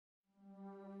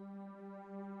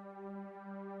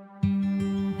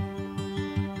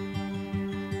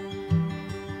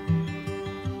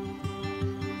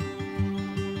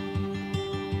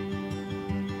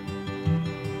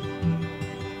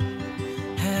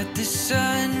the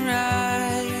sunrise,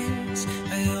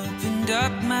 I opened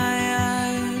up my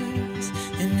eyes,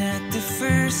 and at the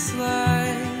first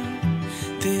light,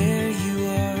 there you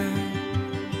are,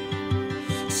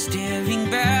 staring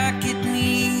back at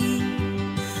me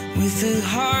with a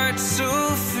heart so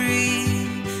free.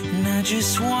 And I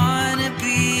just wanna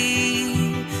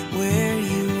be where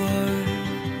you are.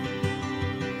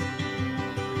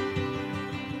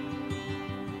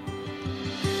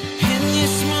 In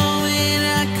this moment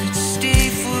I could stay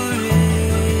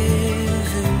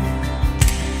forever,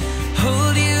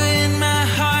 hold you in my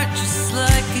heart just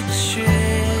like a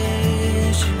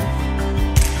treasure,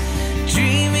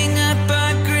 dreaming up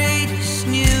our greatest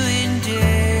new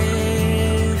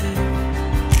endeavor.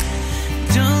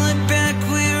 Don't look back,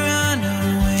 we're on our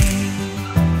way.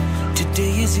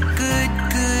 Today is a good,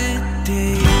 good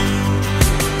day.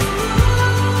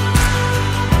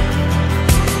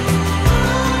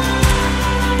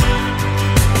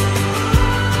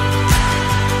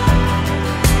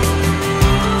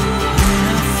 When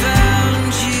I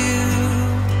found you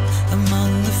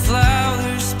among the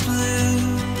flowers blue,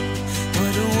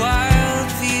 what a wild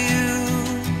view,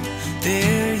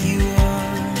 there you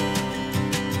are,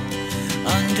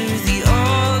 under the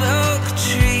old oak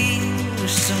tree, or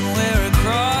somewhere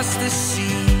across the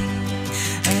sea.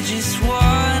 I just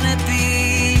wanna be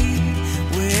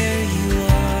where you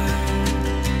are.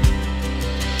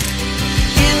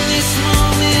 In this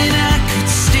moment I could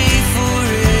stay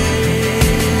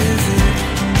forever,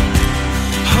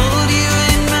 hold you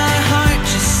in my heart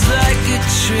just like a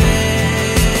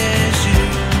treasure,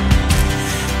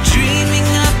 dreaming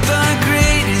up our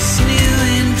greatest new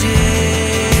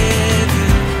endeavor.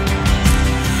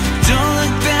 Don't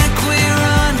look back, we're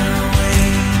on our way.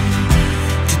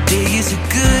 Today is a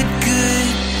good, good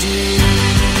day.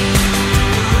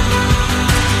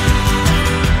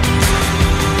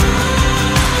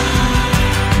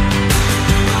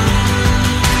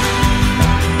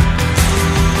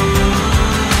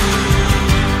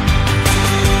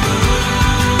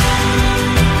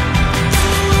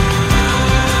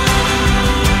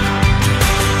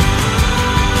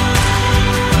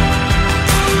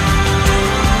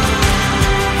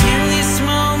 In this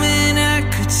moment I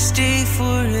could stay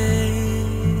forever,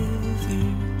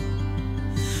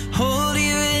 hold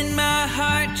you in my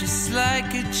heart just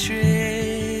like a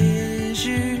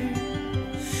treasure,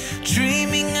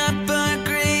 dreaming up our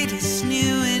greatest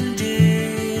new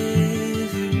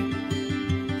endeavor.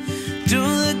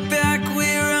 Don't look back,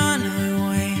 we're on our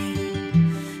way.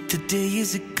 Today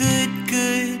is a good,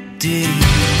 good day.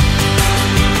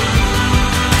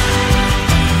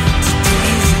 Today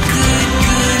is a good,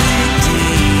 good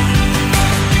day.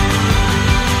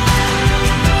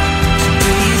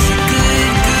 Today is a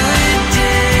good, good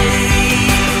day.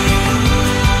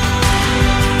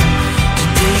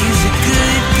 Today is a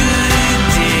good, good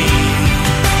day.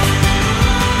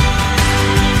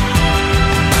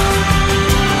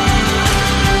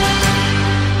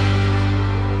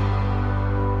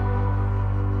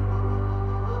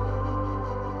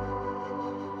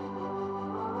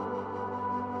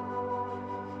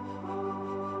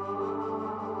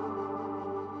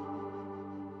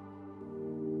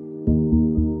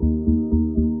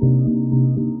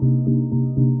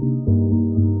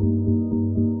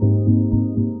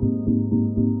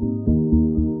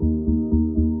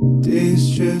 Days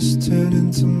just turn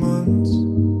into months.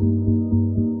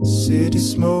 City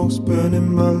smoke's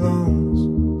burning my lungs.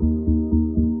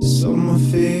 Summer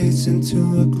fades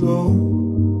into a glow.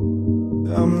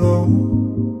 I'm low,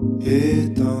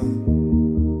 head down.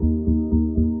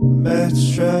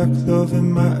 Match track, love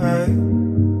in my eye.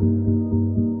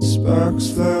 Sparks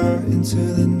fly into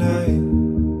the night,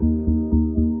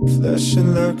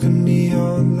 flashing like a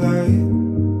neon light.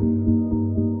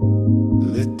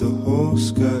 Lit the whole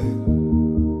sky.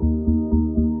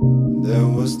 That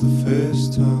was the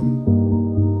first time.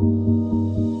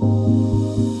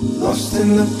 Lost in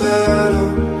the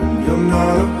battle, you're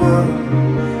not around.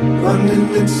 Running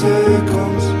in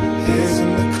circles, heads in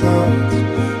the clouds.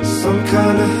 Some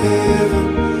kind of heaven,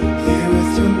 here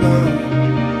with you now.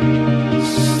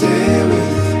 Stay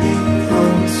with me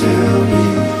until we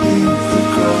leave the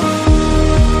ground.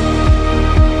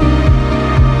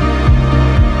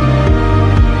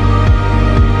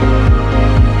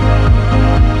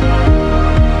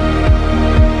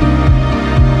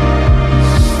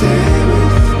 Stay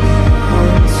with me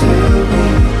until we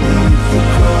leave the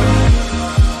ground.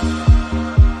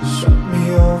 Shut me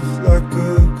off like a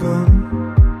gun.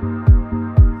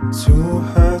 Too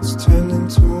high.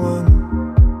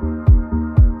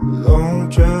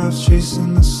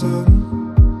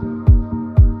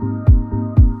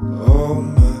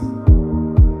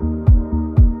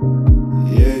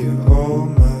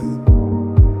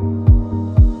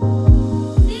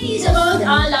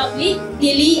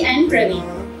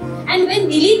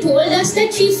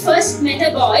 first met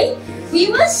a boy,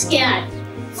 we were scared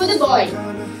for the boy.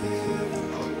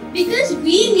 Because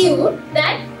we knew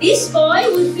that this boy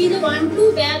would be the one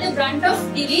to bear the brunt of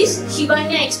Dilly's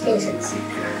Shivanya explosions.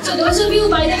 So those of you,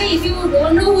 by the way, if you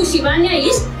don't know who Shivanya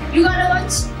is, you gotta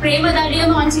watch Prema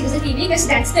Dadiyam on Sirsa TV because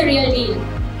that's the real deal.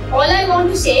 All I want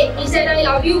to say is that I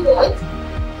love you both,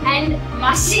 and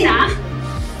Masina,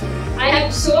 I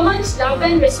have so much love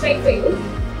and respect for you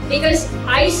because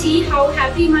I see how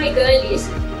happy my girl is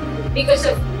because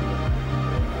of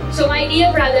you. So my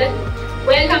dear brother,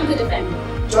 welcome to the family.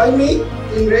 Join me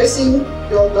in raising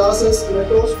your glasses in a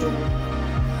toast to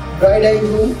bride and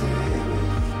groom.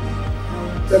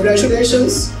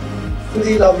 Congratulations to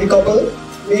the lovely couple.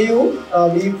 May you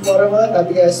be forever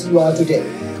happy as you are today.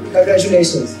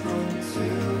 Congratulations.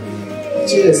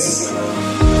 Cheers.